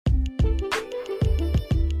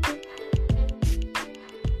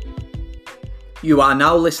You are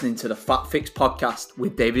now listening to the Fat Fix podcast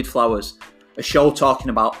with David Flowers, a show talking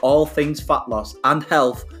about all things fat loss and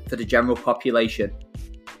health for the general population,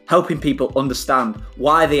 helping people understand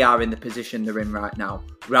why they are in the position they're in right now,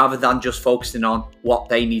 rather than just focusing on what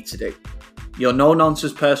they need to do. Your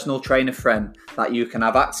no-nonsense personal trainer friend that you can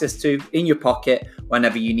have access to in your pocket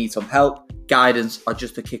whenever you need some help, guidance, or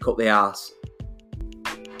just to kick up the arse.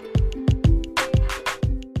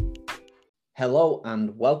 Hello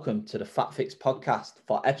and welcome to the Fat Fix podcast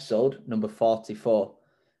for episode number 44.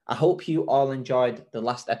 I hope you all enjoyed the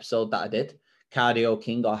last episode that I did, Cardio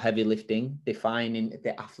King or Heavy Lifting, defining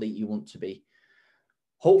the athlete you want to be.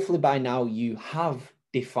 Hopefully by now you have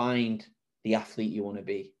defined the athlete you want to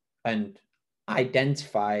be and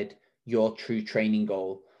identified your true training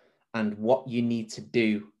goal and what you need to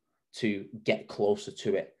do to get closer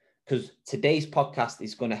to it. Because today's podcast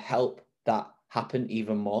is going to help that happen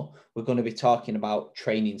even more. We're going to be talking about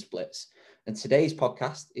training splits. And today's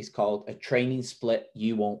podcast is called A Training Split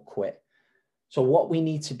You Won't Quit. So what we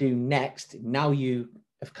need to do next, now you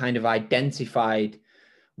have kind of identified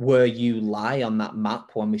where you lie on that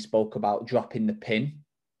map when we spoke about dropping the pin,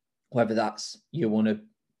 whether that's you want to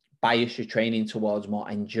bias your training towards more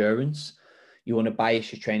endurance, you want to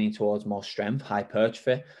bias your training towards more strength,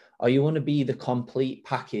 hypertrophy, or you want to be the complete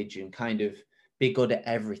package and kind of be good at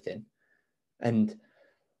everything. And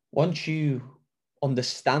once you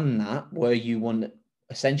understand that, where you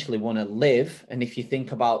essentially want to live, and if you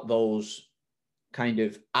think about those kind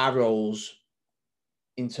of arrows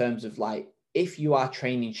in terms of like, if you are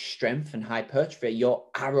training strength and hypertrophy, your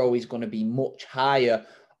arrow is going to be much higher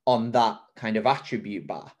on that kind of attribute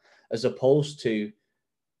bar, as opposed to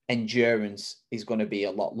endurance is going to be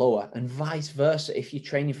a lot lower, and vice versa. If you're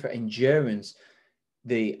training for endurance,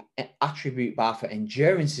 the attribute bar for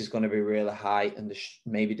endurance is going to be really high, and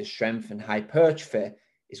maybe the strength and hypertrophy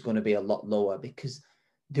is going to be a lot lower, because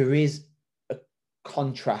there is a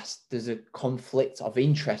contrast, there's a conflict of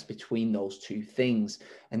interest between those two things.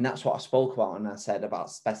 And that's what I spoke about when I said about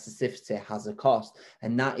specificity has a cost.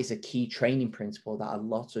 And that is a key training principle that a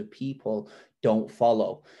lot of people don't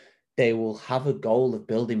follow. They will have a goal of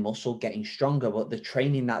building muscle, getting stronger, but the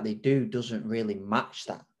training that they do doesn't really match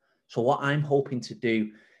that. So what I'm hoping to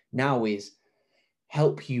do now is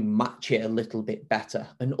help you match it a little bit better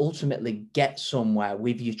and ultimately get somewhere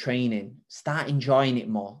with your training, start enjoying it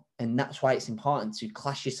more. And that's why it's important to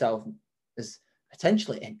class yourself as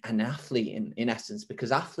potentially an athlete in essence,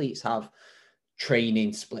 because athletes have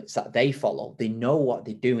training splits that they follow. They know what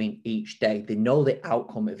they're doing each day. They know the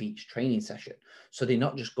outcome of each training session. So they're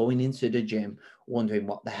not just going into the gym wondering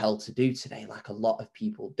what the hell to do today, like a lot of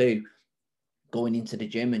people do. Going into the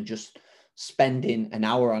gym and just spending an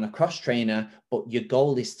hour on a cross trainer, but your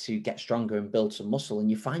goal is to get stronger and build some muscle. And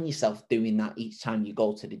you find yourself doing that each time you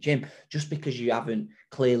go to the gym, just because you haven't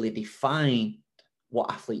clearly defined what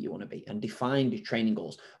athlete you want to be and defined your training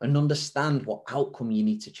goals and understand what outcome you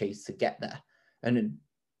need to chase to get there. And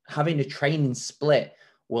having a training split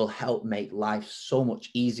will help make life so much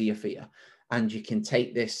easier for you. And you can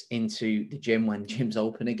take this into the gym when gyms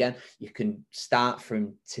open again. You can start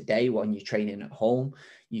from today when you're training at home,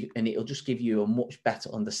 and it'll just give you a much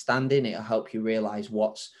better understanding. It'll help you realize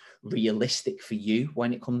what's realistic for you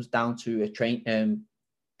when it comes down to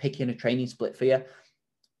picking a training split for you,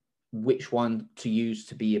 which one to use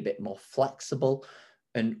to be a bit more flexible,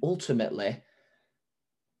 and ultimately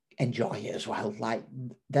enjoy it as well. Like,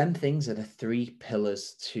 them things are the three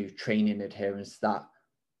pillars to training adherence that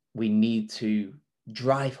we need to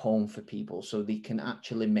drive home for people so they can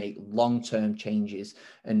actually make long-term changes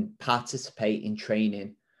and participate in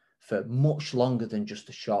training for much longer than just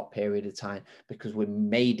a short period of time, because we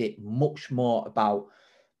made it much more about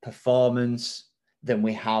performance than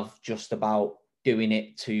we have just about doing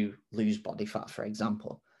it to lose body fat, for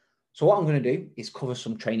example. So what I'm going to do is cover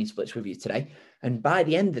some training splits with you today. And by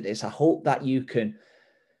the end of this, I hope that you can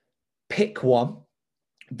pick one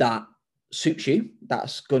that suits you,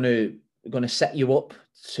 that's going to set you up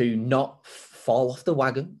to not fall off the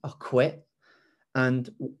wagon or quit. And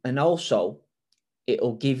also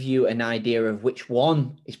it'll give you an idea of which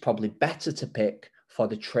one is probably better to pick for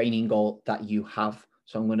the training goal that you have.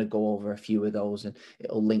 So I'm going to go over a few of those, and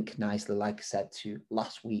it'll link nicely, like I said, to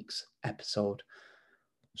last week's episode.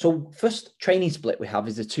 So first training split we have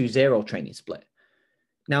is a 2-0 training split.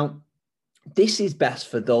 Now, this is best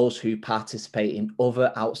for those who participate in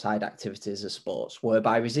other outside activities of sports,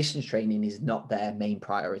 whereby resistance training is not their main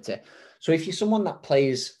priority. So if you're someone that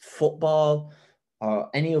plays football or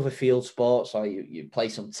any other field sports, or you play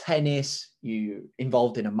some tennis, you're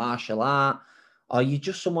involved in a martial art, or you're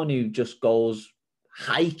just someone who just goes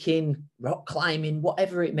hiking, rock climbing,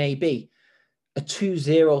 whatever it may be, a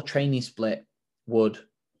 2-0 training split would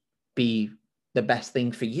be the best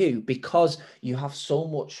thing for you because you have so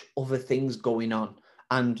much other things going on,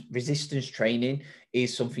 and resistance training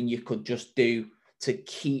is something you could just do to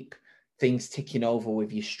keep things ticking over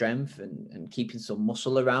with your strength and keeping some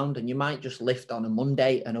muscle around. And you might just lift on a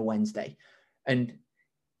Monday and a Wednesday, and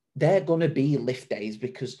they're going to be lift days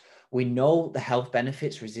because we know the health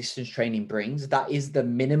benefits resistance training brings. That is the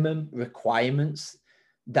minimum requirements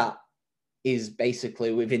that is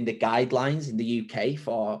basically within the guidelines in the UK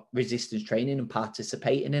for resistance training and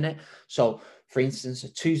participating in it. So for instance, a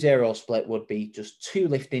 2-0 split would be just 2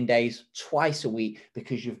 lifting days twice a week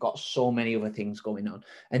because you've got so many other things going on,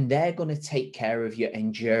 and they're going to take care of your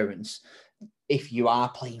endurance. If you are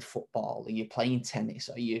playing football or you're playing tennis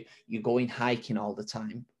or you're going hiking all the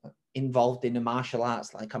time, involved in the martial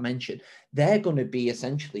arts, like I mentioned, they're going to be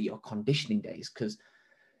essentially your conditioning days because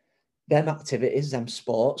them activities, them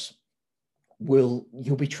sports,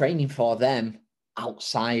 you'll be training for them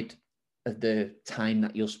outside of the time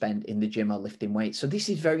that you'll spend in the gym or lifting weights. So this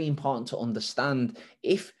is very important to understand.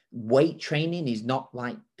 If weight training is not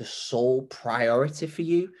like the sole priority for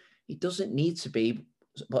you, it doesn't need to be,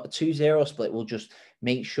 but a 2-0 split will just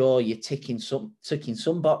make sure you're ticking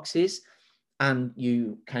some boxes and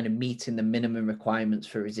you kind of meeting the minimum requirements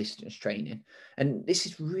for resistance training. And this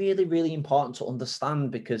is really, really important to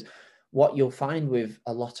understand because what you'll find with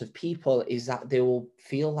a lot of people is that they will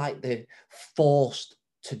feel like they're forced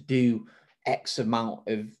to do X amount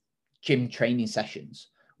of gym training sessions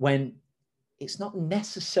when it's not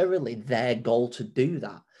necessarily their goal to do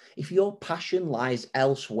that. If your passion lies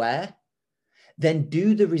elsewhere, then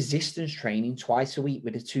do the resistance training twice a week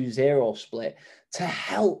with a 2-0 split to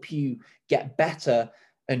help you get better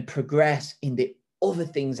and progress in the other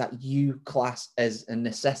things that you class as a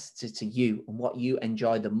necessity to you and what you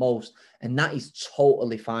enjoy the most. And that is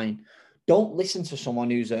totally fine. Don't listen to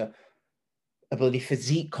someone who's a bloody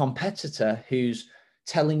physique competitor who's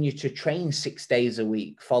telling you to train 6 days a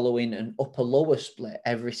week, following an upper lower split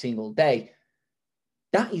every single day.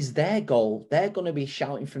 That is their goal. They're going to be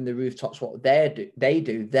shouting from the rooftops what they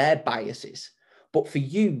do, their biases. But for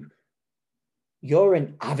you, you're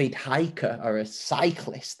an avid hiker or a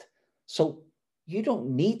cyclist. So you don't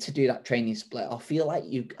need to do that training split or feel like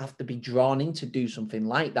you have to be drawn in to do something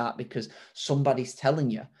like that because somebody's telling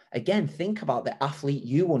you. Again, think about the athlete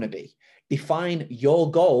you want to be. Define your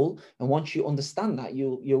goal. And once you understand that,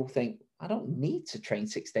 you'll think, I don't need to train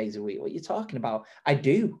 6 days a week. What are you talking about? I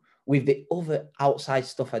do with the other outside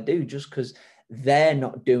stuff I do, just because they're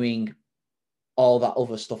not doing all that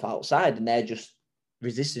other stuff outside and they're just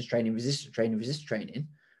resistance training,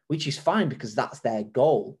 which is fine because that's their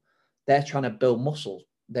goal. They're trying to build muscles.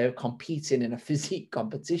 They're competing in a physique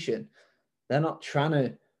competition. They're not trying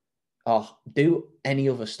to do any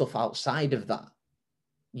other stuff outside of that.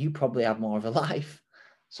 You probably have more of a life.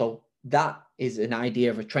 So that is an idea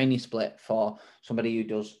of a training split for somebody who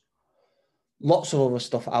does lots of other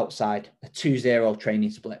stuff outside, a 2-0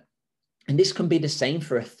 training split. And this can be the same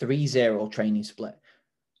for a 3-0 training split.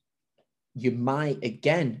 You might,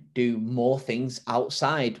 again, do more things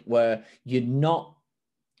outside where you're not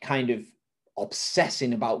kind of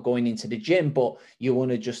obsessing about going into the gym, but you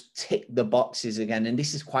want to just tick the boxes again. And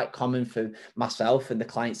this is quite common for myself and the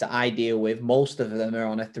clients that I deal with. Most of them are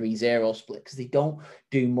on a 3-0 split because they don't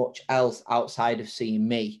do much else outside of seeing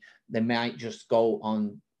me. They might just go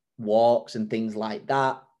on walks and things like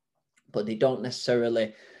that, but they don't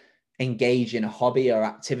necessarily engage in a hobby or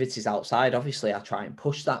activities outside. Obviously, I try and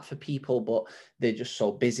push that for people, but they're just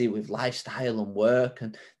so busy with lifestyle and work,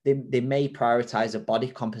 and they may prioritize a body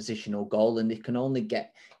compositional goal, and they can only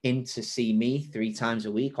get in to see me 3 times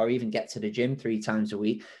a week or even get to the gym 3 times a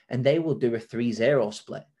week, and they will do a 3-0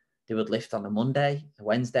 split. They would lift on a Monday, a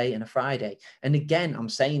Wednesday, and a Friday. And again, I'm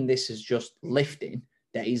saying this is just lifting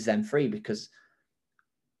days, then free, because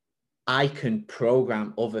I can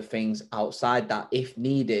program other things outside that if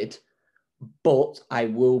needed, but I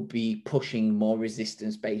will be pushing more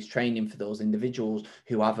resistance-based training for those individuals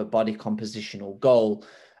who have a body compositional goal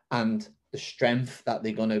and the strength that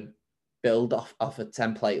they're going to build off a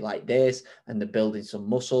template like this, and they're building some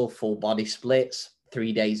muscle, full body splits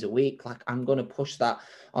 3 days a week. Like, I'm going to push that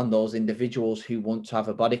on those individuals who want to have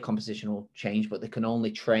a body compositional change, but they can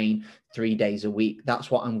only train 3 days a week. That's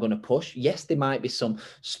what I'm going to push. Yes, there might be some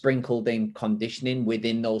sprinkled in conditioning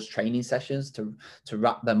within those training sessions to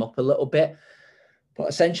wrap them up a little bit, but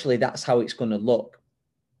essentially that's how it's going to look.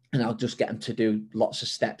 And I'll just get them to do lots of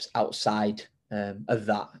steps outside of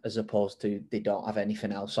that, as opposed to they don't have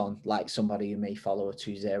anything else on, like somebody who may follow a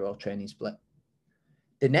 2-0 training split.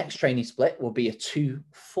 The next training split will be a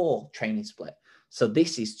 2-4 training split. So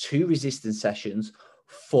this is 2 resistance sessions,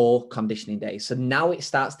 4 conditioning days. So now it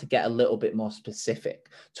starts to get a little bit more specific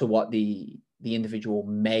to what the individual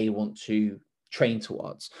may want to train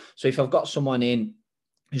towards. So if I've got someone in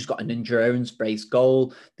who's got an endurance-based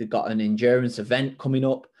goal, they've got an endurance event coming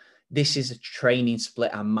up, this is a training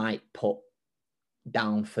split I might put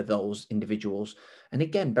down for those individuals. And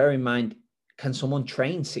again, bear in mind, can someone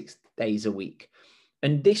train 6 days a week?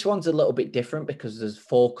 And this one's a little bit different because there's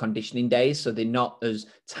 4 conditioning days, so they're not as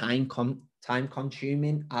time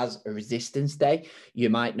consuming as a resistance day. You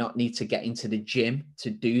might not need to get into the gym to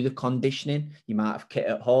do the conditioning. You might have kit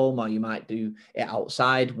at home, or you might do it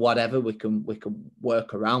outside, whatever. We can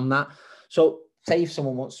work around that. So say if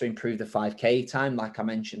someone wants to improve the 5K time, like I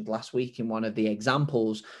mentioned last week in one of the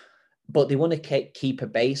examples, but they want to keep a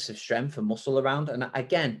base of strength and muscle around. And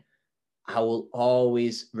again, I will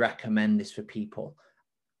always recommend this for people,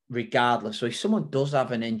 regardless. So if someone does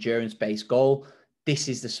have an endurance-based goal, this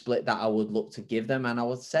is the split that I would look to give them. And I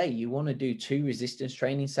would say you want to do 2 resistance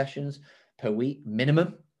training sessions per week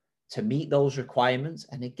minimum to meet those requirements.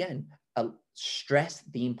 And again, stress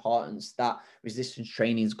the importance that resistance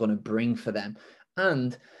training is going to bring for them.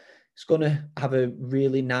 And it's going to have a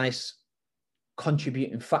really nice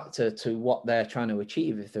contributing factor to what they're trying to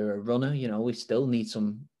achieve. If they're a runner, we still need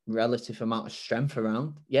some relative amount of strength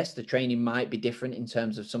around. Yes, the training might be different in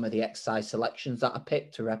terms of some of the exercise selections that are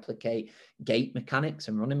picked to replicate gait mechanics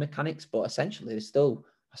and running mechanics, but essentially I still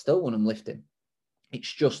want them lifting.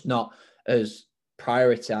 It's just not as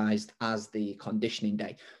prioritized as the conditioning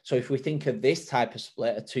day. So if we think of this type of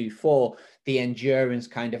split, a 2-4, the endurance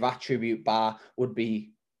kind of attribute bar would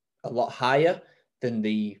be a lot higher than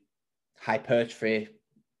the hypertrophy,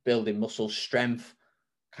 building muscle strength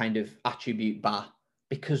kind of attribute bar,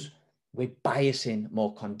 because we're biasing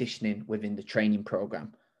more conditioning within the training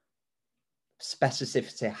program.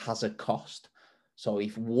 Specificity has a cost. So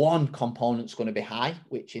if one component's going to be high,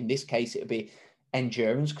 which in this case, it'll be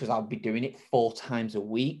endurance, because I'll be doing it 4 times a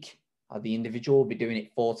week, or the individual will be doing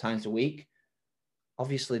it 4 times a week.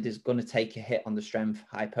 Obviously, there's going to take a hit on the strength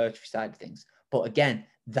hypertrophy side of things. But again,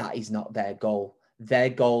 that is not their goal. Their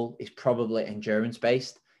goal is probably endurance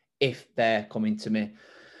based. If they're coming to me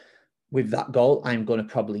with that goal, I'm going to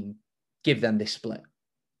probably give them this split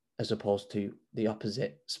as opposed to the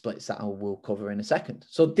opposite splits that I will cover in a second.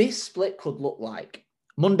 So this split could look like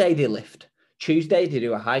Monday they lift, Tuesday they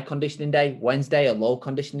do a high conditioning day, Wednesday a low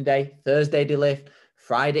conditioning day, Thursday they lift,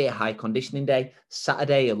 Friday a high conditioning day,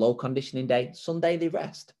 Saturday a low conditioning day, Sunday they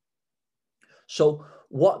rest. So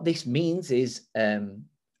what this means is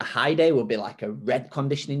a high day would be like a red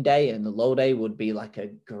conditioning day, and the low day would be like a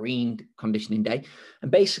green conditioning day.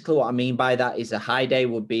 And basically what I mean by that is a high day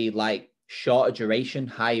would be like shorter duration,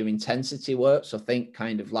 higher intensity work. So think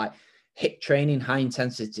kind of like HIIT training, high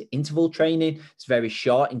intensity interval training. It's very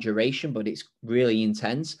short in duration, but it's really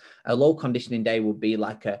intense. A low conditioning day would be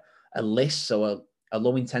like a list, so a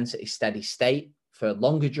low intensity steady state for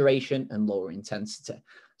longer duration and lower intensity.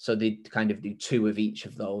 So they kind of do 2 of each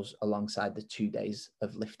of those alongside the 2 days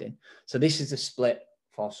of lifting. So this is a split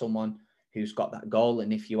for someone who's got that goal.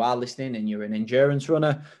 And if you are listening and you're an endurance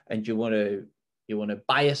runner and you want to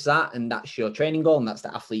bias that, and that's your training goal and that's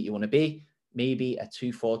the athlete you want to be, maybe a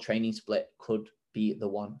 2-4 training split could be the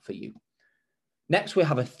one for you. Next, we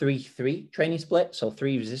have a 3-3 training split. So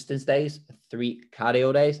 3 resistance days, 3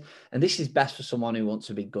 cardio days. And this is best for someone who wants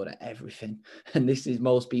to be good at everything. And this is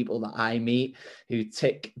most people that I meet who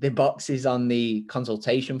tick the boxes on the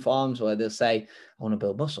consultation forms where they'll say, I want to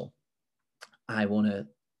build muscle. I want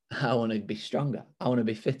to be stronger. I want to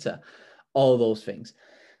be fitter, all those things.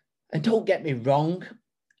 And don't get me wrong,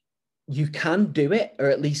 you can do it, or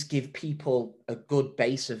at least give people a good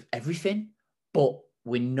base of everything, but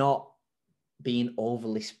we're not being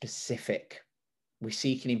overly specific. We're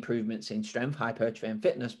seeking improvements in strength, hypertrophy, and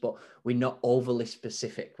fitness, but we're not overly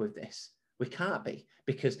specific with this. We can't be,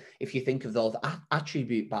 because if you think of those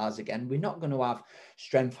attribute bars again, we're not going to have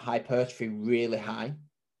strength, hypertrophy really high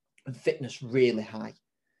and fitness really high,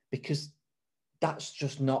 because that's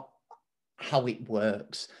just not how it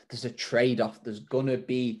works. There's a trade-off. There's going to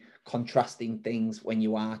be contrasting things when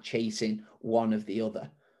you are chasing one of the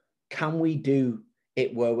other. Can we do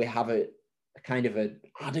it where we have a kind of an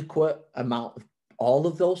adequate amount of all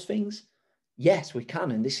of those things? Yes, we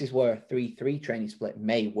can. And this is where a 3-3 training split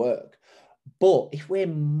may work. But if we're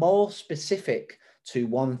more specific to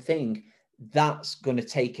one thing, that's going to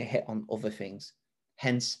take a hit on other things.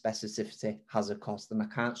 Hence, specificity has a cost. And I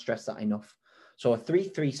can't stress that enough. So a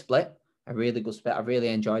 3-3 split, a really good split, I really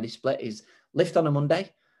enjoy this split, is lift on a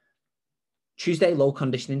Monday, Tuesday, low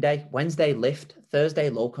conditioning day. Wednesday, lift.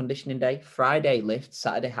 Thursday, low conditioning day. Friday, lift.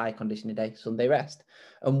 Saturday, high conditioning day. Sunday, rest.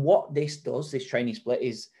 And what this does, this training split,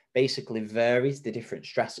 is basically varies the different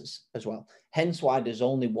stresses as well. Hence why there's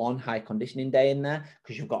only one high conditioning day in there,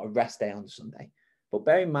 because you've got a rest day on the Sunday. But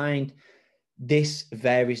bear in mind, this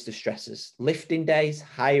varies the stresses. Lifting days,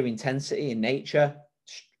 higher intensity in nature.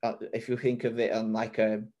 If you think of it on like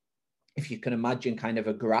if you can imagine kind of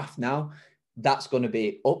a graph now, that's going to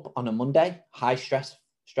be up on a Monday, high stress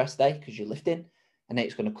day because you're lifting, and then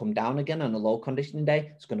it's going to come down again on a low conditioning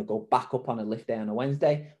day. It's going to go back up on a lift day on a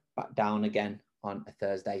Wednesday, back down again on a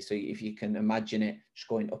Thursday. So if you can imagine it just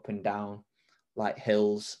going up and down like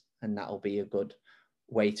hills, and that'll be a good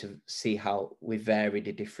way to see how we vary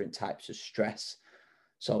the different types of stress.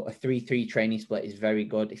 So a 3-3 training split is very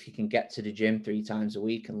good. If you can get to the gym 3 times a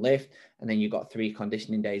week and lift, and then you've got 3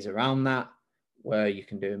 conditioning days around that, where you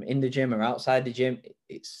can do them in the gym or outside the gym,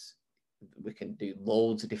 we can do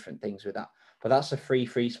loads of different things with that. But that's a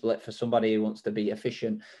 3-3 split for somebody who wants to be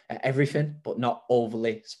efficient at everything, but not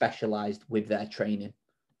overly specialized with their training.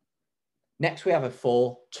 Next, we have a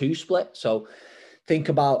 4-2 split. So think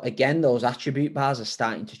about, again, those attribute bars are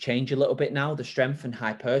starting to change a little bit now. The strength and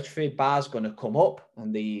hypertrophy bar is going to come up,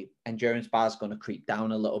 and the endurance bar is going to creep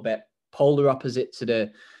down a little bit. Polar opposite to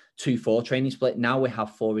the 2-4 training split. Now we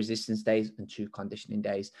have 4 resistance days and 2 conditioning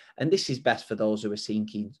days. And this is best for those who are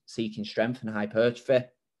seeking strength and hypertrophy,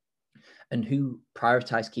 and who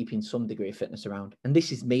prioritize keeping some degree of fitness around. And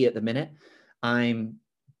this is me at the minute. I'm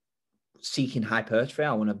seeking hypertrophy.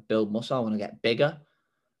 I want to build muscle. I want to get bigger,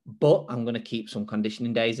 but I'm going to keep some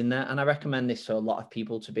conditioning days in there. And I recommend this to a lot of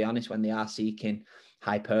people, to be honest, when they are seeking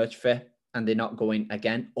hypertrophy and they're not going,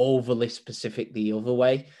 again, overly specific the other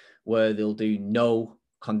way, where they'll do no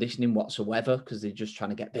conditioning whatsoever because they're just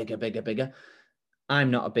trying to get bigger.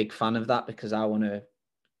 I'm not a big fan of that, because I want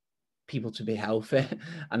people to be healthy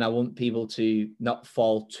and I want people to not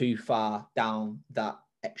fall too far down that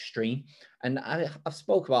extreme. And I've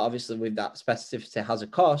spoke about, obviously, with that, specificity has a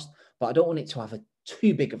cost, but I don't want it to have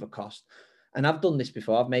too big of a cost. And I've done this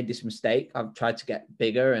before. I've made this mistake. I've tried to get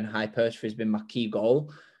bigger, and hypertrophy has been my key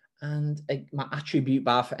goal. And my attribute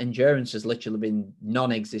bar for endurance has literally been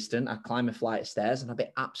non-existent. I climb a flight of stairs and I'll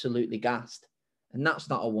be absolutely gassed. And that's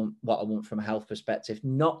not what I want from a health perspective,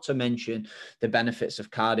 not to mention the benefits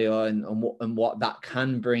of cardio and what that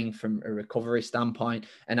can bring from a recovery standpoint,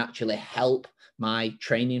 and actually help my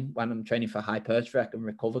training. When I'm training for hypertrophy, I can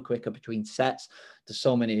recover quicker between sets. There's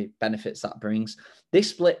so many benefits that brings.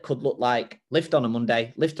 This split could look like lift on a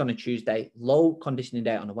Monday, lift on a Tuesday, low conditioning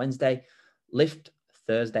day on a Wednesday, lift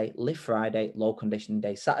Thursday, lift Friday, low conditioning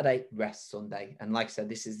day Saturday, rest Sunday. And like I said,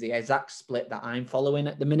 this is the exact split that I'm following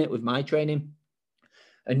at the minute with my training.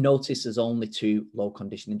 And notice there's only 2 low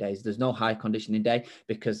conditioning days. There's no high conditioning day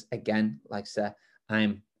because, again, like I said,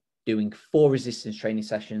 I'm doing 4 resistance training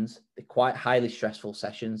sessions. They're quite highly stressful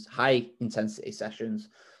sessions, high intensity sessions.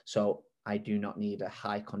 So I do not need a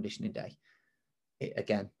high conditioning day.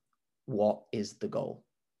 Again, what is the goal?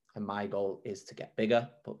 And my goal is to get bigger,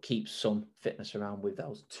 but keep some fitness around with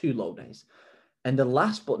those 2 low days. And the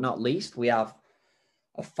last but not least, we have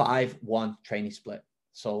a 5-1 training split.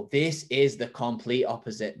 So this is the complete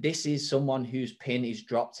opposite. This is someone whose pin is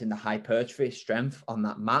dropped in the hypertrophy strength on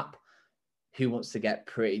that map, who wants to get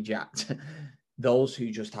pretty jacked. Those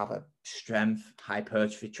who just have a strength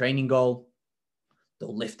hypertrophy training goal,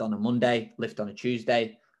 they'll lift on a Monday, lift on a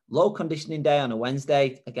Tuesday, low conditioning day on a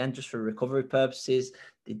Wednesday, again, just for recovery purposes.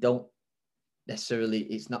 They don't necessarily,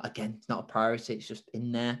 it's not a priority. It's just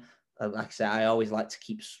in there. Like I say, I always like to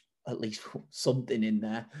keep at least something in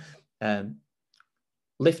there.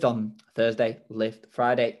 Lift on Thursday, lift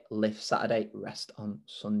Friday, lift Saturday, rest on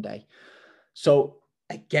Sunday. So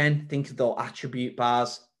again, think of those attribute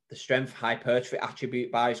bars. The strength hypertrophy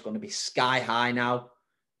attribute bar is going to be sky high now,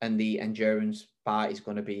 and the endurance bar is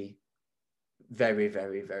going to be very,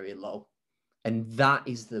 very, very low. And that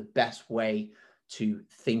is the best way to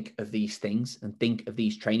think of these things and think of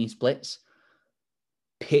these training splits.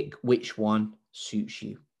 Pick which one suits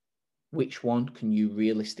you. Which one can you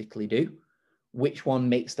realistically do? Which one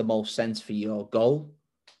makes the most sense for your goal?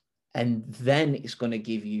 And then it's going to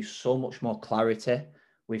give you so much more clarity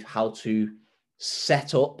with how to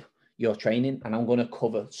set up your training. And I'm going to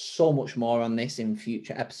cover so much more on this in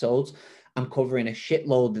future episodes. I'm covering a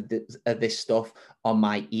shitload of this stuff on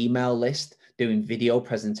my email list, doing video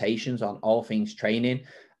presentations on all things training.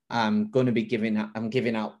 I'm giving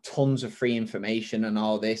out tons of free information and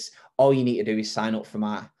all this. All you need to do is sign up for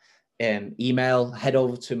my email, head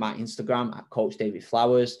over to my Instagram at Coach David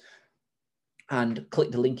Flowers and click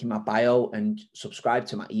the link in my bio and subscribe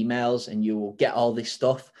to my emails, and you will get all this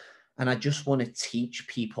stuff. And I just want to teach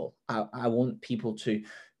people. I want people to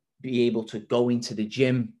be able to go into the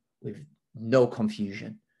gym with no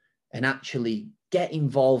confusion and actually get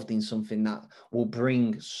involved in something that will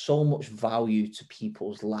bring so much value to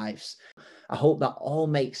people's lives. I hope that all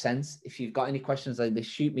makes sense. If you've got any questions like this,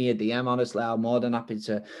 shoot me a DM. Honestly, I'm more than happy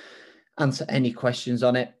to answer any questions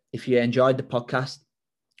on it. If you enjoyed the podcast,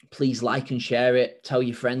 please like and share it. Tell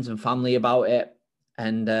your friends and family about it.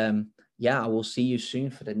 And I will see you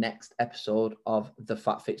soon for the next episode of the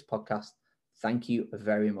Fat Fix podcast. Thank you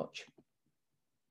very much.